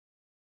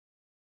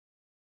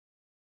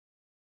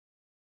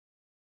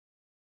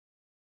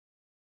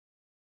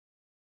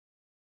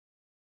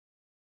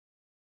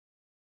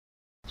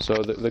So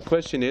the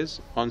question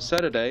is, on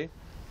Saturday,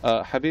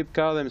 Habib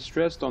Kadhim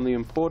stressed on the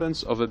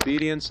importance of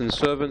obedience and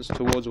servants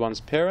towards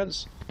one's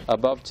parents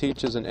above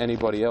teachers and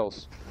anybody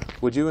else.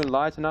 Would you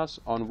enlighten us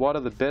on what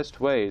are the best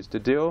ways to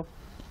deal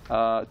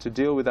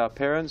with our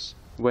parents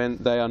when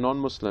they are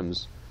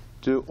non-Muslims?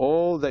 Do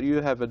all that you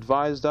have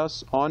advised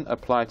us on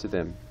apply to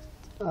them?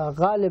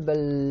 غالب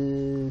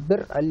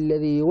البر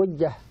الذي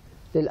يوجه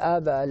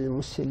للآباء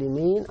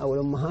المسلمين أو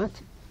الأمهات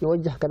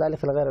يوجه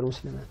كذلك لغير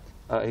المسلمات.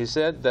 He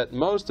said that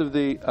most of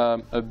the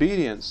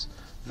obedience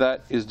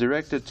that is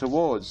directed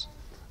towards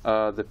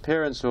the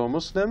parents who are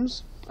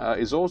Muslims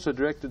is also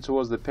directed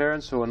towards the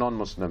parents who are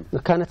non-Muslim.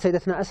 كانت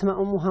سيدتنا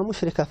أسماء أمها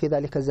مشركة في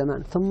ذلك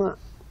الزمان. ثم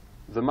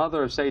the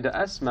mother of Sayyidah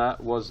Asma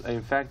was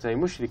in fact a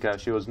mushrika.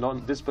 She was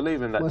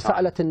non-disbelieving that time.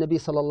 وسألت النبي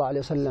صلى الله عليه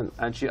وسلم.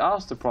 And she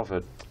asked the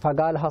Prophet.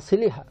 فقالها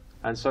صليها.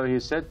 And so he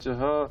said to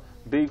her,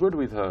 be good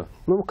with her.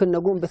 ممكن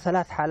نقوم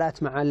بثلاث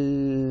حالات مع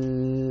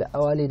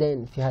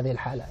الوالدين في هذه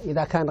الحالة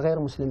إذا كان غير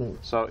مسلمين.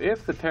 So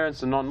if the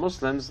parents are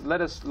non-Muslims,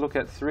 let us look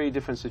at three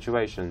different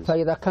situations.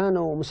 فإذا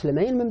كانوا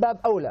مسلمين من باب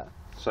أولى.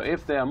 So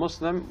if they are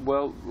Muslim,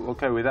 well,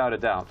 okay, without a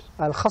doubt.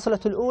 الخصلة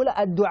الأولى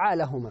الدعاء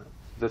لهما.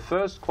 The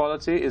first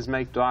quality is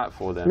make dua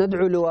for them.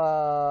 ندعو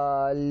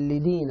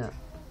لوالدينا.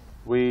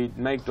 We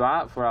make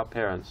dua for our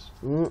parents.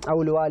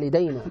 أو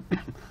لوالدينا.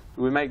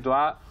 We make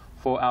dua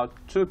for our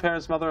two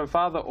parents, mother and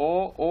father,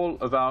 or all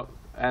of our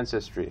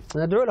ancestry.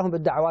 ندعو لهم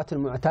بالدعوات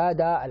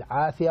المعتادة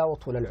العافية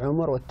وطول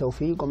العمر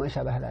والتوفيق وما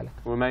شابه ذلك.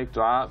 We make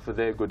dua for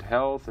their good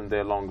health and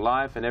their long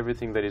life and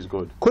everything that is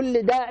good.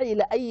 كل داعي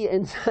لأي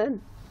إنسان.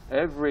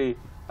 Every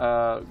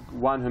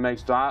one who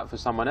makes dua for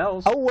someone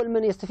else. أول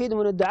من يستفيد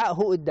من الدعاء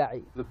هو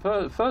الداعي.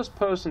 The first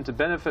person to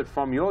benefit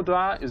from your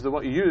dua is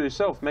you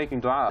yourself making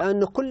dua.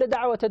 لأن كل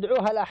دعوة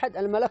تدعوها لأحد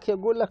الملك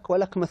يقول لك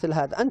ولك مثل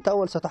هذا أنت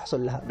أول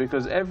ستحصل لها.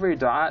 Because every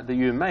dua that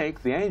you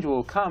make, the angel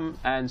will come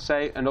and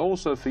say, and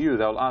also for you,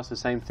 they will ask the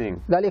same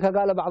thing. ذلك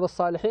قال بعض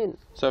الصالحين.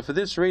 So for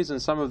this reason,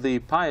 some of the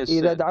pious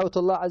إذا said, دعوت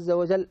الله عز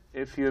وجل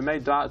if you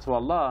made dua to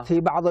Allah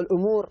في بعض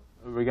الأمور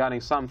regarding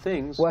some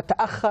things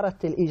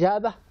وتأخرت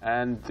الإجابة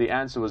and the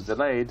answer was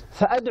delayed,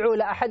 فأدعو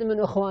لأحد من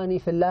إخواني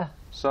في الله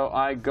so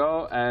I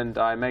go and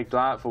I make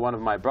dua for one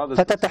of my brothers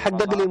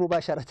فتتحقق لي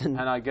مباشرة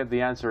and I get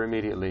the answer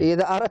immediately.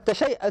 إذا أردت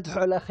شيء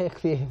أدعو لأخيك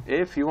فيه.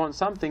 If you want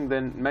something,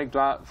 then make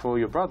dua for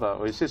your brother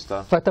or your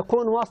sister.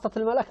 فتكون واسطة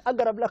الملك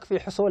أقرب لك في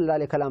حصول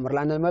ذلك الأمر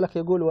لأن الملك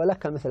يقول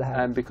ولك مثل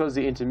هذا. And because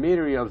the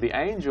intermediary of the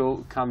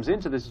angel comes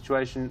into the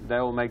situation, they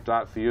will make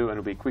dua for you and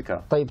it will be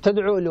quicker. طيب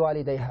تدعو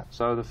لوالديها.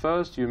 So the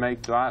first, you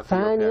make dua for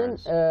your ثانيا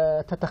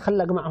parents.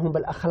 تتخلق معهم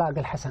بالأخلاق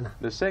الحسنة.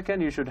 The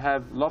second, you should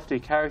have lofty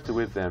character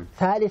with them.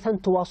 ثالثا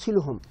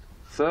تواصلهم.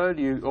 Third,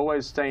 you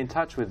always stay in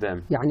touch with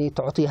them. يعني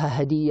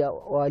تعطيها هدية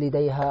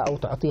والديها أو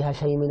تعطيها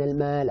شيء من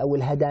المال أو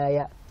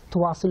الهدايا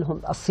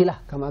تواصلهم الصلة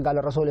كما قال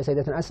الرسول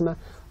لسيدتنا أسماء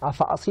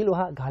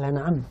أفأصلها قال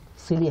نعم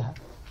صليها.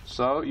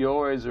 So you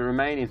always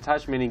remain in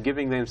touch, meaning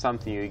giving them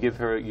something. You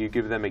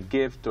give them a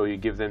gift, or you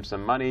give them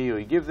some money, or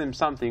you give them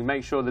something.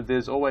 Make sure that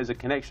there's always a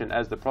connection,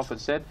 as the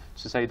Prophet said,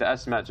 to say the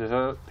Asma to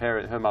her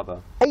parent, her mother.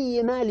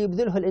 أي مال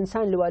يبذله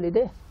الإنسان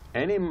لوالديه.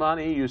 Any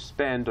money you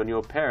spend on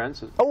your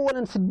parents,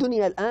 أولا في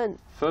الدنيا الآن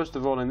first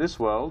of all in this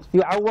world,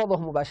 يعوضه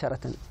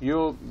مباشرة.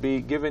 you'll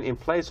be given in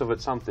place of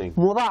it something.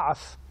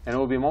 مضاعف. And it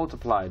will be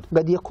multiplied.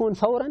 قد يكون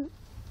فورا.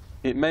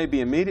 It may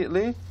be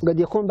immediately. قد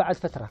يكون بعد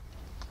فترة.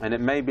 And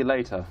it may be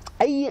later.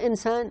 أي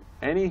إنسان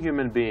Any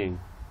human being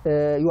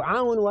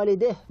يعاون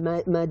والديه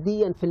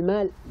ماديا في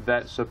المال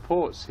that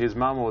supports his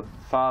mom or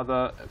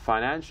father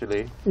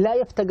financially, لا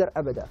يفتقر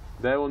أبدا.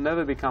 they will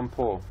never become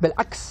poor.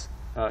 بالعكس.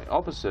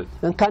 Opposite.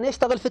 إن كان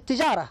يشتغل في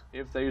التجارة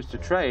If they used to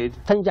trade,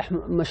 تنجح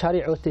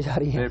مشاريعه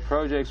التجارية. their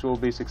projects will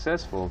be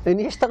successful. إن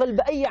يشتغل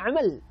بأي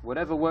عمل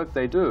Whatever work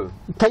they do,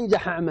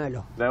 تنجح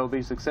أعماله. they will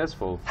be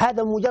successful.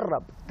 هذا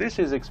مجرب. This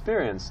is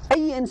experienced.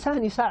 أي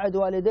إنسان يساعد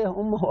والديه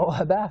أمه أو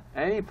أباه.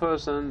 Any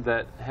person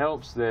that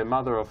helps their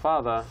mother or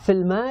father في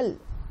المال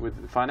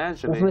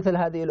financially وفي مثل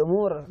هذه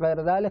الأمور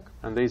غير ذلك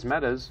and these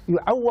matters,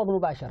 يعوض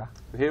مباشرة.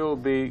 he will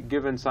be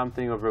given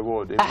something of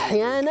reward.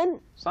 أحيانا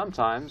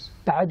Sometimes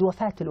بعد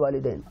وفاة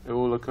الوالدين it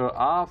will occur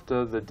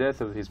after the death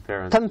of his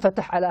parents.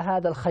 تنفتح على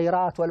هذا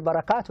الخيرات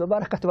والبركات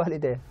ببركة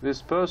والديه.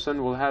 This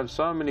person will have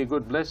so many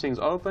good blessings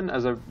open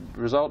as a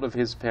result of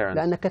his parents.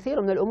 لأن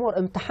كثير من الأمور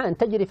امتحان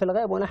تجري في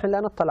الغيب ونحن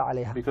لا نطلع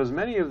عليها. Because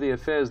many of the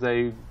affairs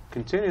they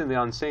continue in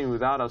the unseen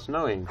without us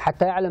knowing.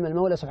 حتى يعلم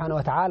المولى سبحانه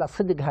وتعالى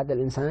صدق هذا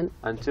الإنسان.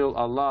 Until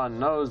Allah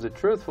knows the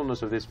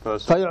truthfulness of this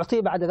person.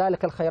 فيعطيه بعد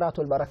ذلك الخيرات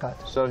والبركات.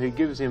 So He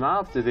gives him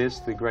after this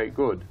the great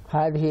good.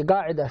 هذه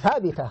قاعدة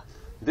ثابتة.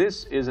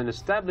 This is an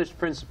established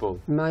principle.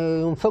 ما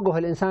ينفقه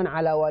الإنسان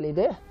على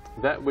والديه.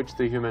 That which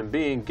the human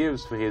being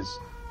gives for his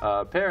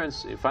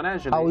parents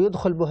financially. أو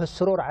يدخل به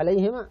السرور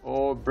عليهما.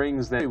 Or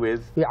brings them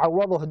with.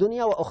 يعوضه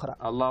دنيا وأخرى.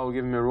 Allah will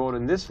give him a reward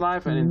in this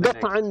life and in the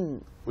next. قطعا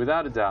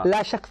Without a doubt.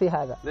 لا شك في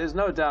هذا. There's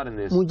no doubt in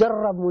this.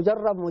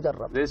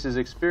 مجرب. This is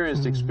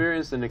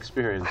experienced and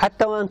experienced.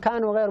 حتى وإن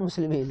كانوا غير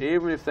مسلمين.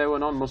 Even if they were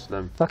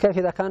non-Muslim. فكيف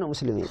إذا كانوا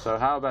مسلمين؟ So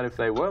how about if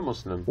they were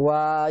Muslim?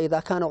 وإذا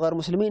كانوا غير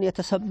مسلمين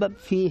يتسبب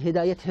في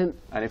هدايتهم.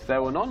 And if they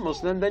were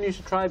non-Muslim, then you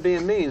should try be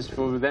a means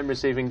for them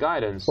receiving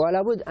guidance.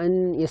 ولا بد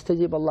أن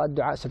يستجيب الله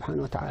الدعاء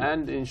سبحانه وتعالى.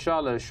 And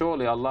inshallah,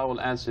 surely Allah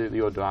will answer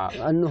your dua.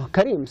 أنه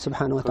كريم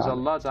سبحانه Because وتعالى.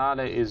 Allah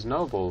Ta'ala is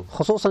noble.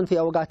 خصوصا في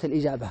أوقات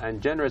الإجابة.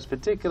 And generous,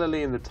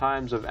 particularly in the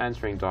times of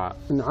answering dua.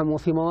 نعم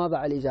وفي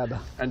مواضع الإجابة.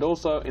 And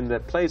also in the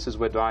places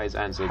where dua is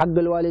answered. حق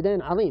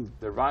الوالدين عظيم.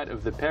 The right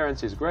of the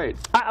parents is great.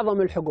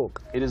 أعظم الحقوق.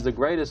 It is the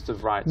greatest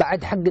of rights.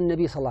 بعد حق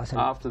النبي صلى الله عليه وسلم.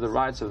 After the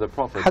rights of the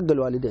Prophet. حق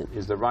الوالدين.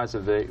 Is the rights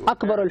of the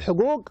أكبر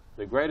الحقوق.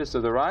 The greatest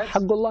of the rights.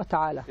 حق الله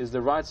تعالى. Is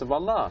the rights of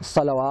Allah.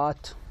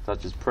 الصلوات.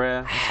 Such as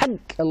prayer.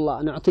 حق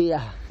الله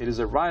نعطيه. It is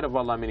a right of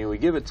Allah, meaning we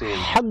give it to Him.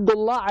 حق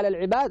الله على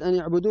العباد أن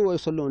يعبدوه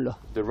ويصلون له.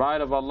 The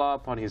right of Allah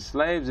upon His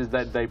slaves is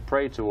that they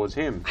pray towards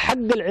Him. حق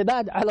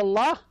العباد على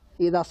الله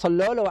إذا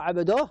صلوا له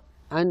وعبدوه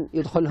أن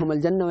يدخلهم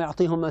الجنة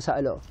ويعطيهم ما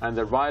سألوه. And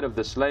the right of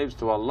the slaves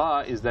to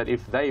Allah is that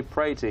if they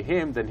pray to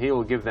Him, then He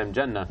will give them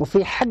Jannah.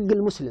 وفي حق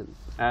المسلم.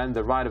 And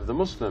the right of the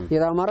Muslim.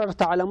 إذا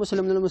مررت على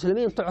مسلم من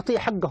المسلمين تعطيه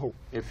حقه.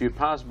 If you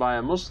pass by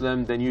a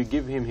Muslim, then you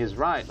give him his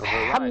right or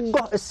her right.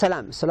 حقه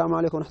السلام. السلام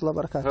عليكم ورحمة الله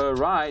وبركاته. Her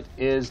right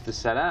is the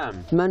salam.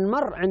 من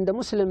مر عند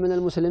مسلم من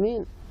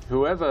المسلمين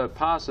Whoever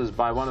passes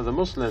by one of the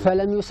Muslims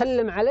فلم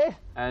يسلم عليه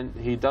and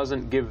he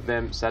doesn't give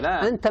them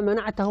salam, أنت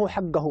منعته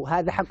حقه.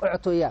 هذا حق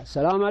أعطوا إياه.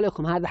 السلام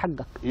عليكم هذا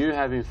حقك. you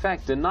have in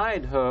fact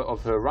denied her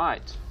of her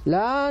right.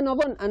 لا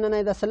نظن أننا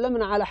إذا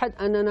سلمنا على حد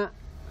أننا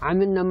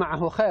عملنا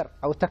معه خير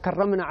أو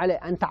تكرمنا عليه.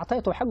 أنت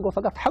أعطيته حقه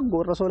فقط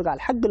حقه. الرسول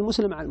قال حق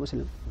المسلم على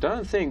المسلم.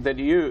 Don't think that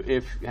you,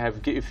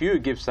 if you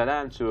give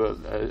salam to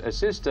a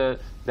sister,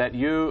 that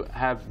you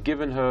have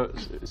given her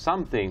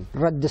something.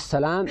 رد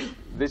السلام.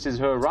 This is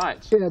her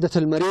right. عيادة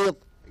المريض.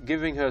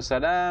 Giving her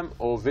salam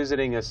or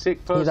visiting a sick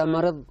إذا person.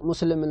 مرض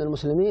مسلم من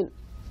المسلمين.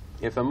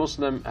 If a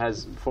Muslim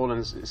has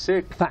fallen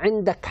sick.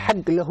 فعندك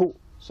حق له.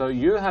 So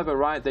you have a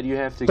right that you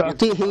have to give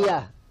تعطيه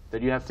إياه.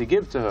 That you have to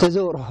give to her.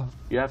 تزوره.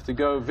 You have to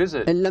go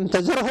visit. إن لم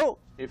تزره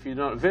If you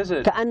don't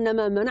visit,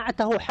 كأنما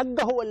منعته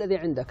حقه الذي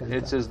عندك أنت.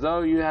 it's as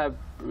though you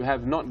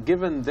have not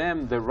given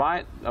them the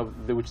right of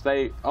which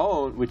they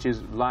own, which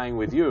is lying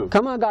with you.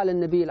 كما قال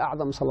النبي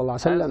الأعظم صلى الله عليه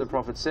As the وسلم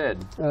Prophet said,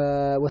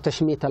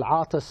 وتشميت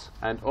العاطس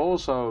and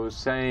also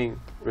saying,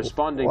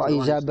 responding to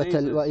one's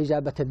thesis,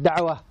 وإجابة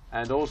الدعوة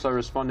and also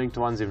responding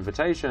to one's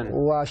invitation,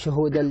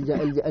 وشهود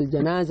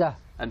الجنازة.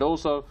 and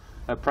also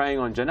praying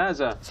on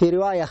janazah. في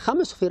رواية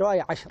 5 وفي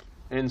رواية 10.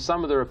 In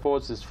some of the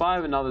reports it's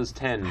 5, in others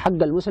 10. حق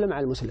المسلم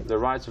على المسلم. The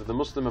rights of the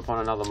Muslim upon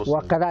another Muslim.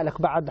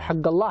 وكذلك بعد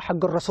حق الله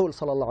حق الرسول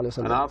صلى الله عليه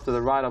And وسلم. after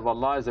the right of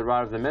Allah is the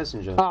right of the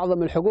Messenger.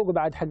 أعظم الحقوق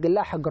بعد حق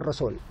الله حق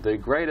الرسول. The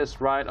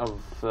greatest right of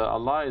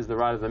Allah is the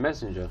right of the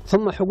Messenger.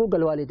 ثم حقوق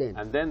الوالدين.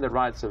 And then the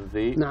rights of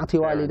the نعطي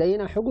parents,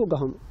 والدينا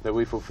حقوقهم. that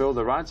we fulfill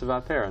the rights of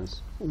our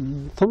parents.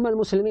 ثم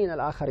المسلمين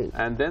الآخرين.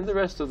 And then the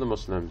rest of the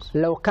Muslims.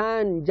 لو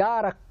كان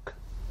جارك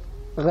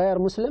غير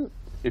مسلم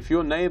If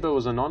your neighbor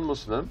was a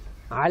non-Muslim,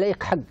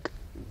 عليك حق.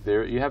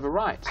 there you have a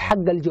right.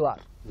 حق الجوار.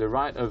 The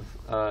right of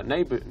a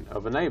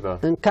neighbor.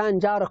 إن كان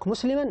جارك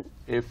مسلما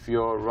If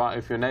your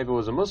neighbor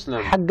was a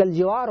Muslim, حق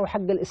الجوار وحق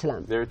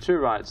الإسلام. there are two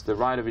rights: the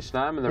right of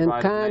Islam and the إن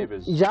right of كان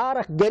neighbors.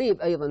 جارك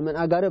قريب أيضا من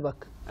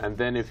أقاربك And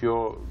then if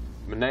your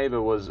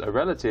neighbor was a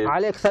relative,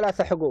 عليك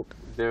 3 حقوق.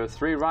 there are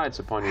 3 rights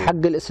upon you: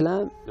 حق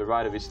الإسلام the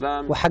right of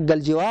Islam, وحق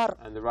الجوار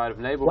and the right of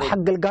neighborhood,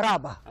 وحق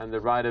القرابة. and the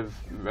right of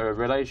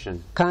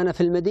relation. كان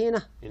في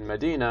المدينة In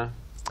Medina,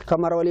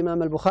 كما روى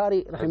الإمام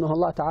البخاري رحمه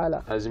الله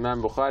تعالى as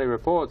Imam Bukhari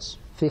reports,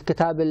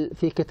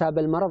 في كتاب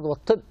المرض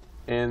والطب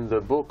in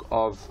the book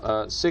of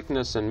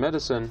sickness and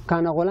medicine,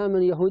 كان غلاما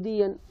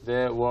يهوديا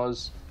there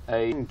was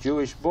a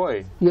Jewish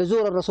boy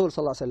يزور الرسول صلى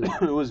الله عليه وسلم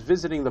who was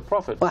visiting the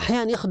Prophet.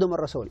 وأحيانا يخدم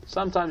الرسول.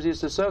 Sometimes he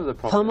used to serve the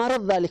Prophet.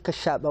 فمرض ذلك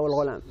الشاب أو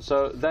الغلام.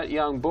 So that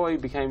young boy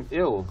became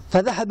ill.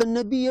 فذهب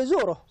النبي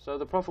يزوره. So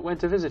the Prophet went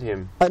to visit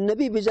him.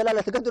 النبي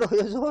بجلالة قدره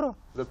يزوره.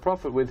 The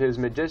Prophet with his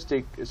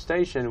majestic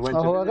station went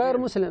to وهو visit غير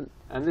him. مسلم.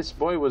 And this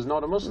boy was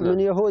not a من Muslim.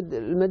 يهود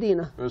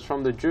المدينة. He was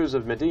from the Jews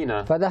of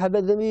Medina. فذهب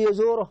النبي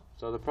يزوره.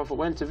 So the Prophet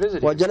went to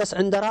visit him. وجلس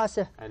عند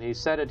رأسه. And he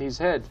sat at his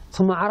head.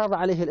 ثم عرض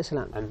عليه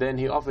الإسلام. And then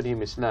he offered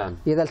him Islam.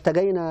 إذا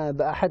التقينا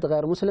بأحد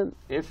غير مسلم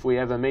If we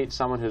ever meet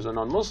someone who's a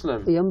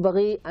non-Muslim,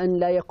 ينبغي أن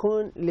لا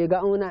يكون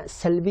لقاؤنا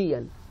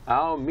سلبيا.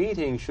 our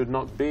meeting should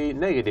not be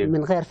negative,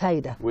 من غير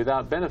فائدة.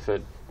 without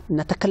benefit.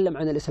 نتكلم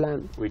عن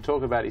الإسلام. We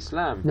talk about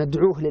Islam.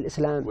 ندعوه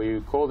للإسلام.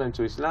 We call them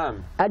to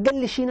Islam.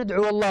 أقل شيء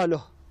ندعو الله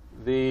له.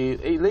 The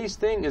least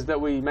thing is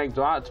that we make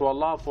dua to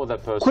Allah for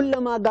that person.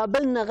 كلما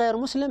قابلنا غير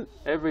مسلم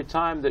Every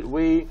time that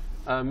we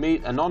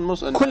meet a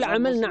non-Muslim, كل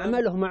عمل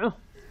نعمله معه.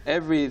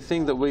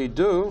 everything that we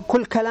do,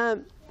 كل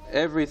كلام.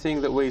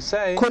 everything that we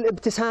say, كل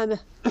ابتسامة.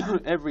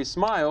 every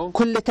smile,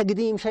 كل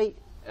تقديم شيء.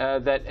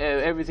 that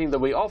everything that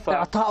we offer,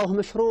 إعطاؤه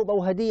مشروب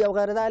أو هدية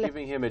وغير ذلك،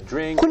 giving him a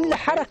drink, كل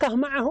حركة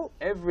معه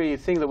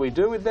everything that we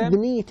do with them,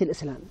 بنية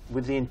الإسلام.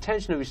 with the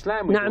intention of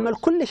Islam, we نعمل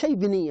كل شيء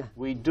بنية.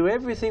 We do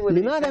everything with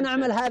the لماذا intention.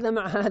 نعمل هذا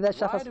مع هذا Why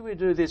الشخص؟ do we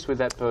do this with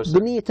that person?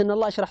 بنية أن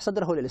الله يشرح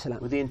صدره للإسلام.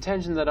 With the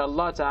intention that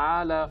Allah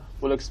Ta'ala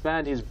will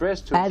expand his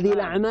breast to هذه Islam.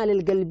 الأعمال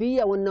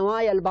القلبية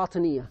والنوايا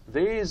الباطنية.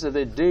 These are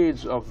the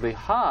deeds of the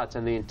heart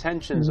and the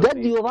intentions of قد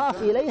the...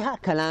 يضاف إليها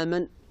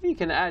كلاما. You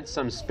can add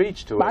some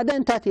speech to it,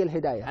 بعدين تأتي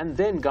الهداية. and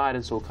then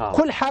guidance will come.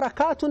 كل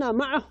حركاتنا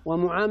معه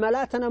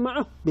ومعاملاتنا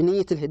معه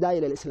بنية الهداية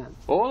للإسلام.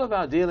 All of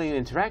our dealing and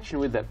interaction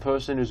with that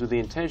person is with the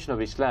intention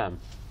of Islam.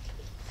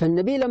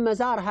 فالنبي لما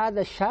زار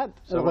هذا الشاب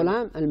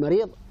الغلام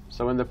المريض،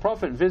 So when the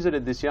Prophet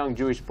visited this young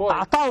Jewish boy,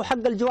 أعطاه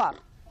حق الجوار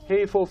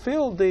he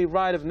fulfilled the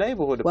right of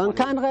neighborhood وإن upon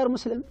كان him, غير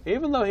مسلم.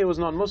 even though he was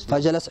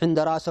non-Muslim. فجلس عند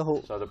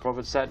رأسه So the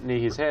Prophet sat near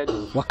his head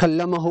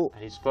وكلمه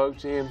and he spoke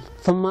to him,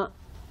 ثم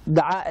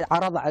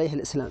عرض عليه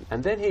الإسلام.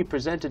 and then he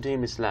presented to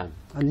him Islam.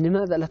 قال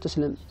لماذا لا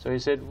تسلم؟ So he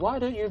said, why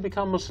don't you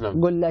become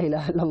Muslim? قل لا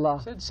إله إلا الله.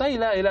 He said, say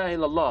La ilaha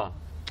illallah.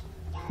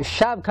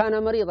 الشاب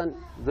كان مريضا.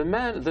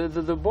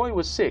 The boy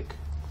was sick.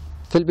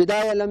 في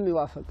البداية لم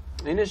يوافق.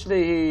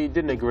 Initially he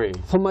didn't agree.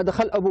 ثم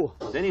دخل أبوه.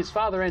 Then his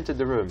father entered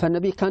the room.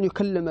 فالنبي كان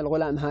يكلم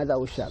الغلام هذا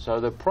والشاب. So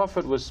the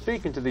Prophet was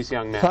speaking to this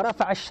young man.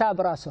 فرفع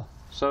الشاب رأسه.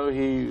 So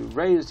he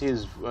raised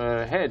his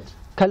head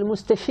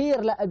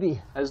كالمستشير لأبيه.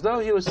 as though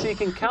he was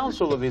seeking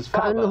counsel of his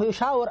كأنه father.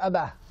 يشاور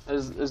أباه.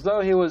 As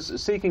though he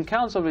was seeking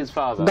counsel of his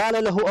father.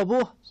 قال له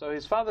أبوه So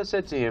his father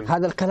said to him,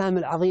 هذا الكلام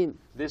العظيم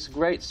this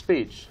great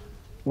speech,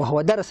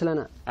 وهو درس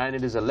لنا. and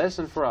it is a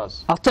lesson for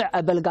us. أطع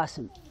أبا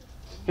القاسم.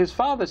 His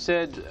father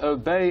said,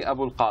 obey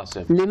Abu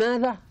al-Qasim.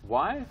 لماذا؟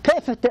 Why?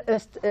 كيف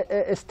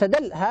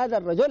استدل هذا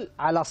الرجل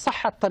على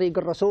صحة طريق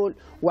الرسول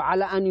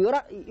وعلى أن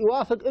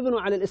يوافق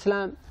ابنه على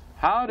الإسلام؟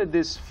 How did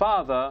this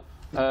father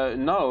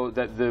know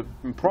that the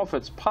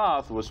Prophet's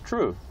path was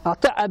true?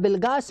 أطع أبا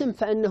القاسم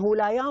فإنه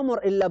لا يأمر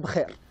إلا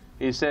بخير.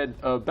 He said,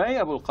 obey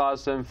Abu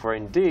al-Qasim, for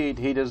indeed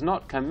he does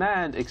not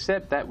command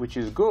except that which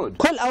is good.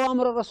 كل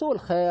أوامر الرسول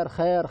خير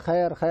خير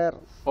خير خير.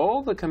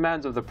 All the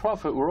commands of the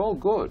Prophet were all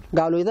good.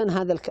 قالوا إذن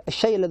هذا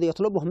الشيء الذي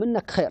يطلبه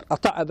منك خير.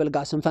 أطع أبا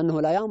القاسم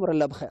فإنه لا يأمر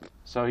إلا بخير.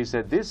 So he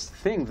said, this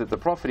thing that the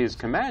Prophet is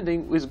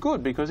commanding is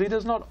good because he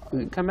does not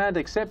command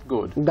except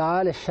good.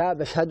 قال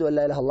الشاب أشهد أن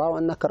لا إله إلا الله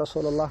وأنك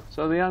رسول الله.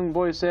 So the young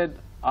boy said,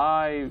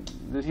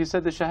 he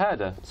said the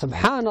Shahada.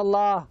 سبحان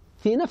الله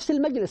في نفس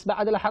المجلس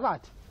بعد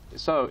لحظات.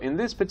 So in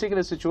this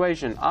particular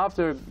situation,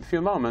 after a few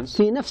moments,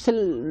 في نفس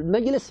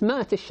المجلس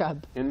مات الشاب.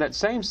 in that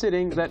same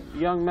sitting, that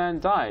young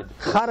man died.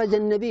 خرج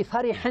النبي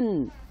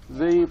فرحا.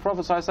 The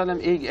Prophet ﷺ,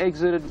 he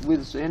exited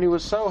with, and he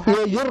was so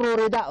happy.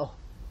 يجر رداءه.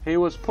 He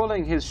was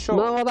pulling his ما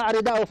shawl. وضع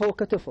رداءه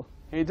فوق كتفه.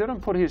 He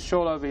didn't put his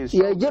shawl over his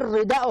shoulder. يجر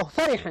رداءه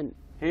فرحا.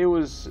 He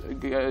was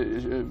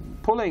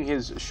pulling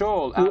his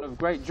shawl out of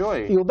great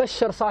joy.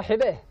 يبشر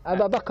صاحبه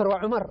أبا بكر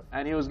وعمر.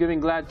 And he was giving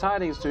glad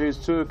tidings to his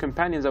two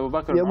companions, Abu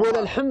Bakr and يقول Umar.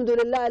 الحمد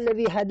لله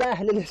الذي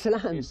هداه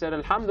للإسلام. He said,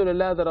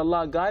 Alhamdulillah, that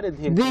Allah guided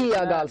him to بي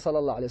Islam قال صلى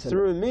الله عليه وسلم.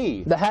 through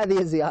me, بهذه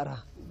الزيارة.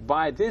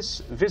 by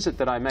this visit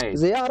that I made.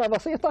 زيارة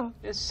بسيطة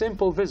This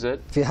simple visit,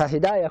 فيها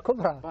هداية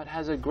كبرى. but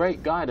has a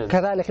great guidance.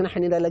 كذلك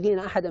نحن إذا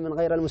لقينا أحدا من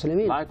غير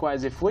المسلمين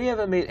Likewise, if we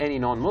ever meet any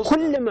non-Muslim,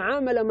 كل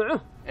معاملة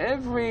معه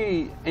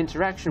every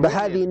interaction with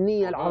بهذه him,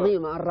 النية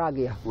العظيمة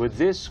الراقية with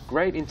this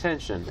great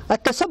intention,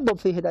 التسبب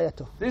في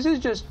هدايته. this is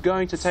just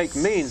going to take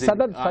means in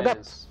سبب فقط.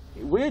 guidance.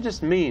 We're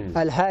just means.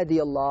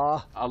 الهادي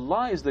الله.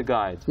 Allah is the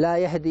guide. لا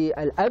يهدي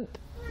الأب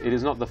It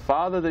is not the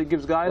father that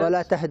gives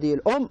ولا guidance, تهدي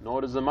الأم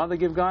nor does the mother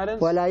give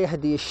guidance, ولا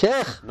يهدي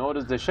الشيخ nor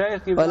does the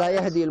sheikh give ولا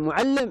guidance, يهدي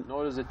المعلم.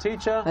 nor does the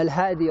teacher.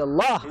 الهادي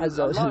الله It is عز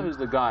Allah وجل. who's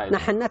the guide.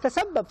 نحن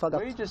نتسبب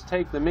فقط We just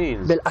take the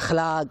means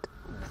بالأخلاق،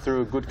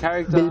 through good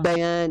character,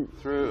 بالبيان،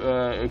 through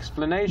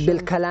explanation,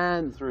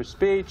 بالكلام، through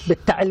speech,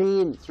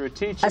 بالتعليم. through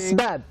teaching.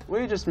 أسباب.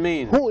 We just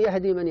means. هو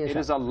يهدي من It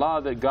is يشاء.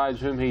 Allah that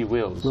guides whom He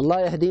wills. الله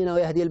يهدينا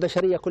ويهدي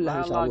البشرية كلها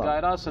إن شاء Allah الله.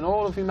 guide us and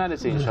all of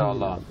humanity,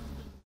 inshallah.